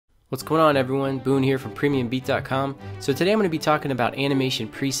What's going on, everyone? Boone here from PremiumBeat.com. So today I'm going to be talking about animation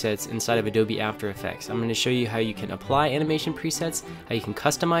presets inside of Adobe After Effects. I'm going to show you how you can apply animation presets, how you can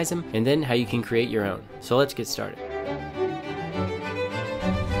customize them, and then how you can create your own. So let's get started.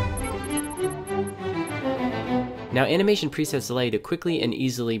 Now, animation presets allow you to quickly and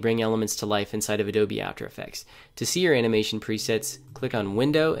easily bring elements to life inside of Adobe After Effects. To see your animation presets, click on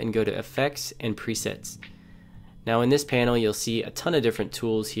Window and go to Effects and Presets. Now in this panel you'll see a ton of different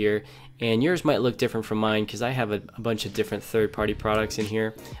tools here, and yours might look different from mine because I have a bunch of different third-party products in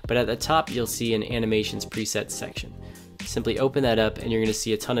here. But at the top you'll see an Animations Presets section. Simply open that up and you're going to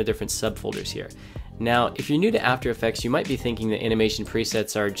see a ton of different subfolders here. Now if you're new to After Effects, you might be thinking that animation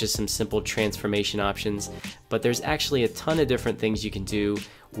presets are just some simple transformation options, but there's actually a ton of different things you can do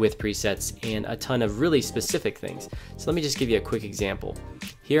with presets and a ton of really specific things. So let me just give you a quick example.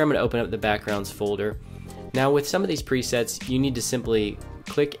 Here I'm going to open up the Backgrounds folder. Now with some of these presets you need to simply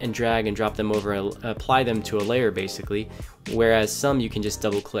click and drag and drop them over and apply them to a layer basically, whereas some you can just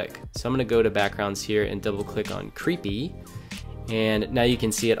double click. So I'm going to go to Backgrounds here and double click on Creepy, and now you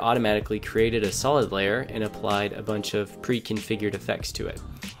can see it automatically created a solid layer and applied a bunch of pre-configured effects to it.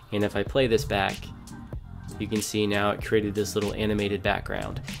 And if I play this back, you can see now it created this little animated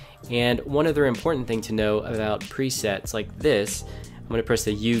background. And one other important thing to know about presets like this, I'm going to press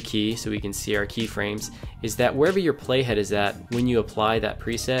the U key so we can see our keyframes, is that wherever your playhead is at when you apply that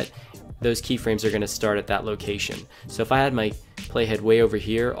preset, those keyframes are going to start at that location. So if I had my playhead way over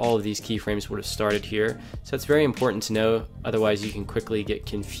here, all of these keyframes would have started here. So it's very important to know, otherwise you can quickly get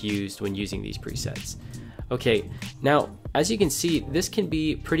confused when using these presets. Okay, now as you can see, this can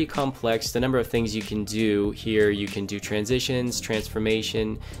be pretty complex. The number of things you can do here, you can do transitions,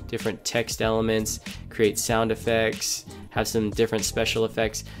 transformation, different text elements, create sound effects, have some different special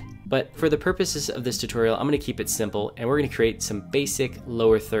effects. But for the purposes of this tutorial, I'm going to keep it simple and we're going to create some basic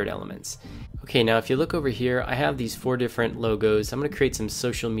lower third elements. Okay, now if you look over here, I have these 4 different logos. I'm going to create some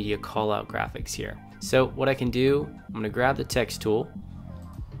social media callout graphics here. So what I can do, I'm going to grab the text tool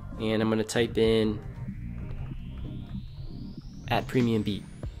and I'm going to type in @PremiumBeat,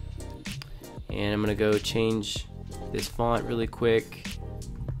 and I'm going to go change this font really quick,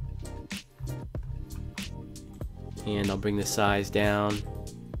 and I'll bring the size down,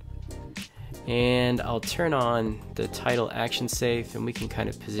 and I'll turn on the title action safe and we can kind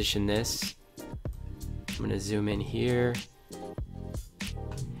of position this. I'm going to zoom in here,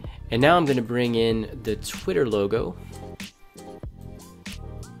 and now I'm going to bring in the Twitter logo.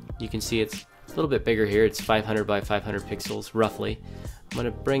 You can see it's a little bit bigger here. It's 500 by 500 pixels roughly. I'm going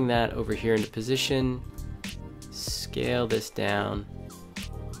to bring that over here into position, scale this down,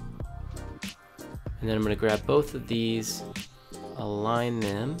 and then I'm going to grab both of these, align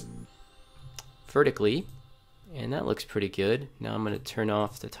them vertically, and that looks pretty good. Now I'm going to turn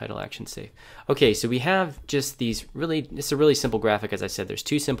off the title action safe. Okay, so we have just these it's a really simple graphic. As I said, there's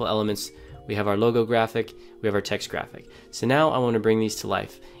 2 simple elements. We have our logo graphic, we have our text graphic. So now I want to bring these to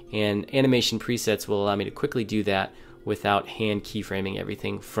life, and animation presets will allow me to quickly do that without hand keyframing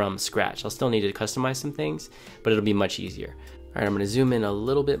everything from scratch. I'll still need to customize some things, but it'll be much easier. Alright, I'm going to zoom in a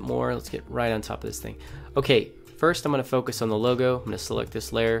little bit more. Let's get right on top of this thing. Okay, first I'm going to focus on the logo. I'm going to select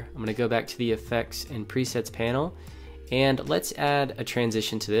this layer. I'm going to go back to the Effects and Presets panel, and let's add a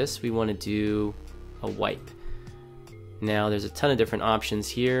transition to this. We want to do a wipe. Now there's a ton of different options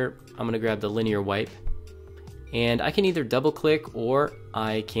here. I'm going to grab the linear wipe, and I can either double click or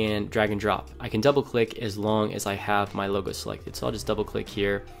I can drag and drop. I can double click as long as I have my logo selected. So I'll just double click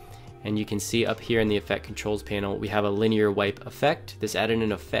here, and you can see up here in the Effect Controls panel we have a linear wipe effect. This added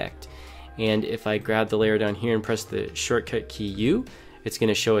an effect, and if I grab the layer down here and press the shortcut key U, it's going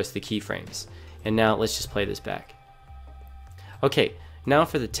to show us the keyframes. And now let's just play this back. Okay, now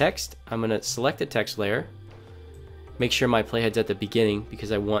for the text, I'm going to select the text layer, make sure my playhead's at the beginning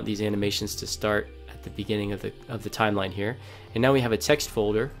because I want these animations to start at the beginning of the timeline here. And now we have a text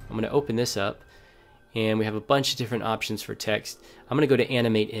folder. I'm going to open this up, and we have a bunch of different options for text. I'm going to go to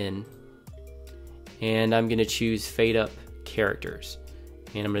Animate In, and I'm going to choose Fade Up Characters,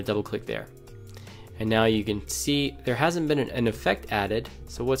 and I'm going to double click there. And now you can see there hasn't been an effect added,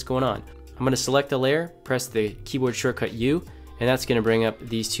 so what's going on? I'm going to select the layer, press the keyboard shortcut U, and that's going to bring up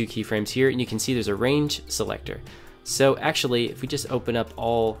these 2 keyframes here, and you can see there's a range selector. So actually, if we just open up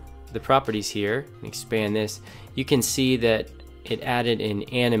all the properties here and expand this, you can see that it added an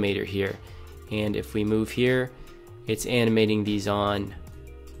animator here, and if we move here, it's animating these on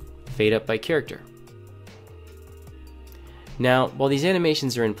fade up by character. Now while these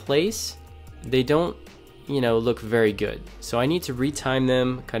animations are in place, they don't look very good, so I need to retime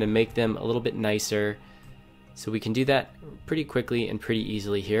them, kind of make them a little bit nicer, So we can do that pretty quickly and pretty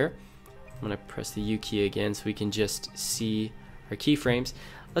easily here. I'm going to press the U key again so we can just see our keyframes.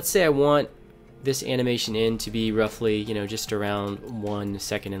 Let's say I want this animation in to be roughly, you know, just around 1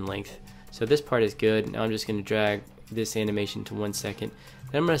 second in length. So this part is good. Now I'm just going to drag this animation to 1 second.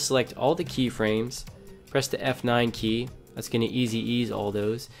 Then I'm going to select all the keyframes, press the F9 key. That's going to easy ease all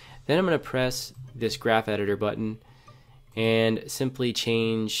those. Then I'm going to press this graph editor button and simply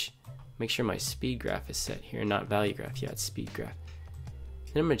change, make sure my speed graph is set here, not value graph. Yeah, it's speed graph.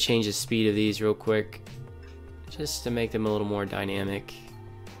 Then I'm going to change the speed of these real quick just to make them a little more dynamic.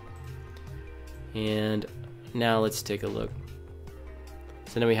 And now let's take a look.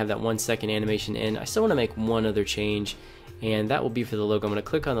 So now we have that 1 second animation in. I still want to make one other change, and that will be for the logo. I'm going to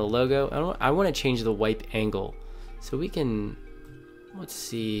click on the logo. I want to change the wipe angle. So we can, let's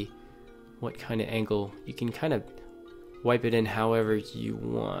see what kind of angle. You can kind of wipe it in however you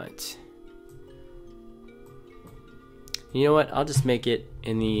want. You know what? I'll just make it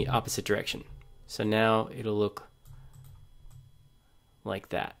in the opposite direction. So now it'll look like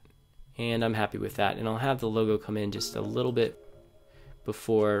that. And I'm happy with that. And I'll have the logo come in just a little bit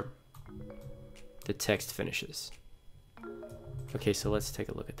before the text finishes. Okay, so let's take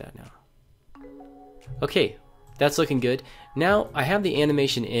a look at that now. Okay, that's looking good. Now I have the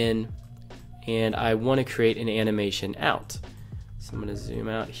animation in, and I want to create an animation out. So I'm going to zoom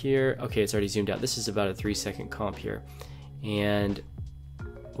out here. Okay, it's already zoomed out. This is about a 3-second comp here. And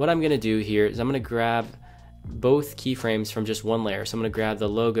what I'm going to do here is I'm going to grab both keyframes from just one layer. So I'm going to grab the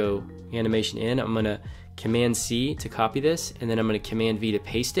logo animation in. I'm going to Command C to copy this, and then I'm going to Command V to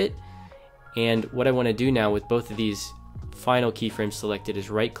paste it. And what I want to do now with both of these final keyframes selected is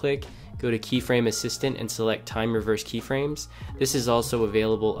right click, go to Keyframe Assistant and select Time Reverse Keyframes. This is also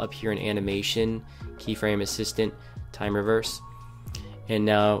available up here in Animation, Keyframe Assistant, Time Reverse. And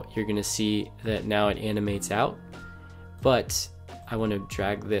now you're going to see that now it animates out. But I want to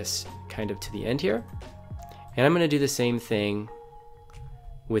drag this kind of to the end here. And I'm going to do the same thing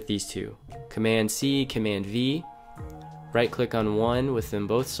with these two. Command C, Command V, right click on one with them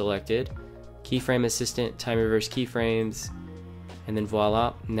both selected, Keyframe Assistant, Time Reverse Keyframes, and then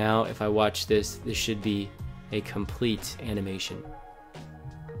voila. Now if I watch this, this should be a complete animation.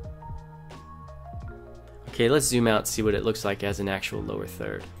 Okay, let's zoom out and see what it looks like as an actual lower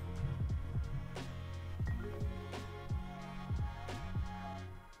third.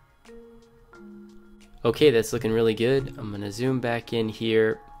 Okay, that's looking really good. I'm going to zoom back in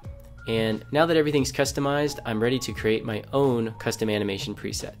here, and now that everything's customized, I'm ready to create my own custom animation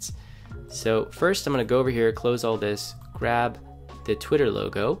presets. So first I'm going to go over here, close all this, grab the Twitter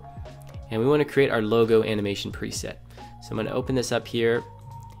logo, and we want to create our logo animation preset. So I'm going to open this up here,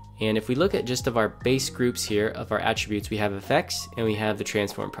 and if we look at just of our base groups here of our attributes, we have effects and we have the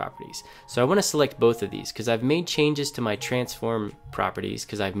transform properties. So I want to select both of these because I've made changes to my transform properties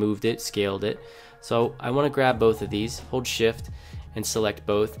because I've moved it, scaled it. So I want to grab both of these, hold shift and select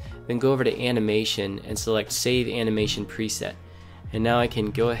both, then go over to animation and select save animation preset. And now I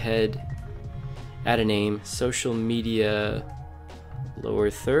can go ahead, add a name, social media lower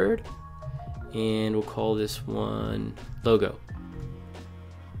third, and we'll call this one logo.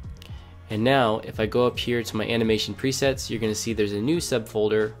 And now if I go up here to my animation presets, you're going to see there's a new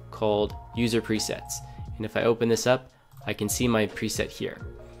subfolder called user presets. And if I open this up, I can see my preset here.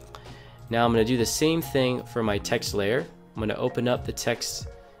 Now I'm going to do the same thing for my text layer. I'm going to open up the text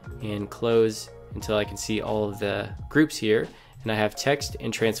and close until I can see all of the groups here. And I have text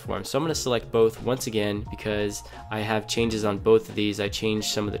and transform. So I'm going to select both once again because I have changes on both of these. I changed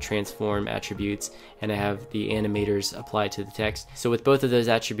some of the transform attributes and I have the animators applied to the text. So with both of those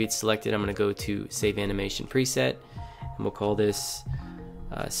attributes selected, I'm going to go to save animation preset, and we'll call this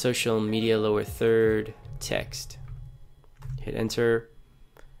social media lower third text. Hit enter.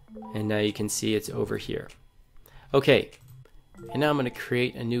 And now you can see it's over here. Okay, and now I'm going to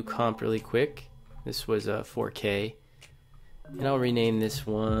create a new comp really quick. This was a 4K, and I'll rename this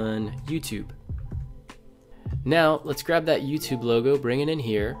one YouTube. Now let's grab that YouTube logo, bring it in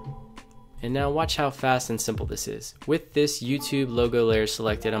here, and now watch how fast and simple this is. With this YouTube logo layer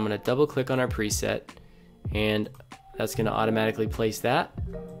selected, I'm going to double click on our preset, and that's going to automatically place that.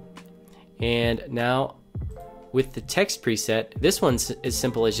 And now with the text preset, this one's as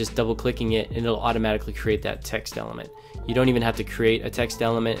simple as just double clicking it and it'll automatically create that text element. You don't even have to create a text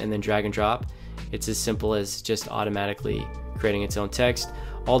element and then drag and drop. It's as simple as just automatically creating its own text.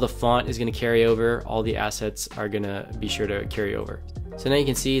 All the font is going to carry over, all the assets are going to be sure to carry over. So now you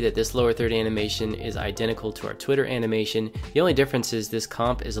can see that this lower third animation is identical to our Twitter animation. The only difference is this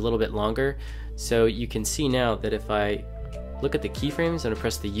comp is a little bit longer. So you can see now that if I look at the keyframes, I'm going to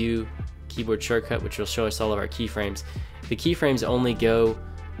press the U keyboard shortcut, which will show us all of our keyframes. The keyframes only go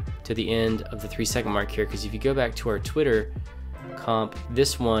to the end of the 3-second mark here, because if you go back to our Twitter comp,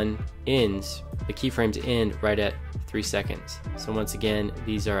 this one ends, the keyframes end right at 3 seconds. So once again,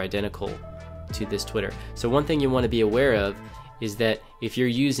 these are identical to this Twitter. So one thing you want to be aware of is that if you're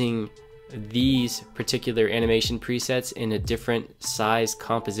using these particular animation presets in a different size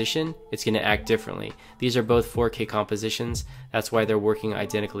composition, it's going to act differently. These are both 4K compositions, that's why they're working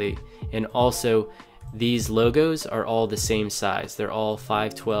identically. And also, these logos are all the same size. They're all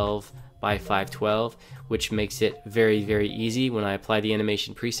 512 by 512, which makes it very, very easy. When I apply the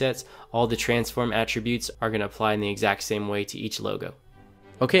animation presets, all the transform attributes are going to apply in the exact same way to each logo.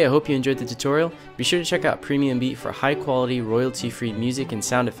 Okay, I hope you enjoyed the tutorial. Be sure to check out PremiumBeat for high quality, royalty-free music and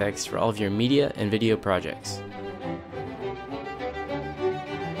sound effects for all of your media and video projects.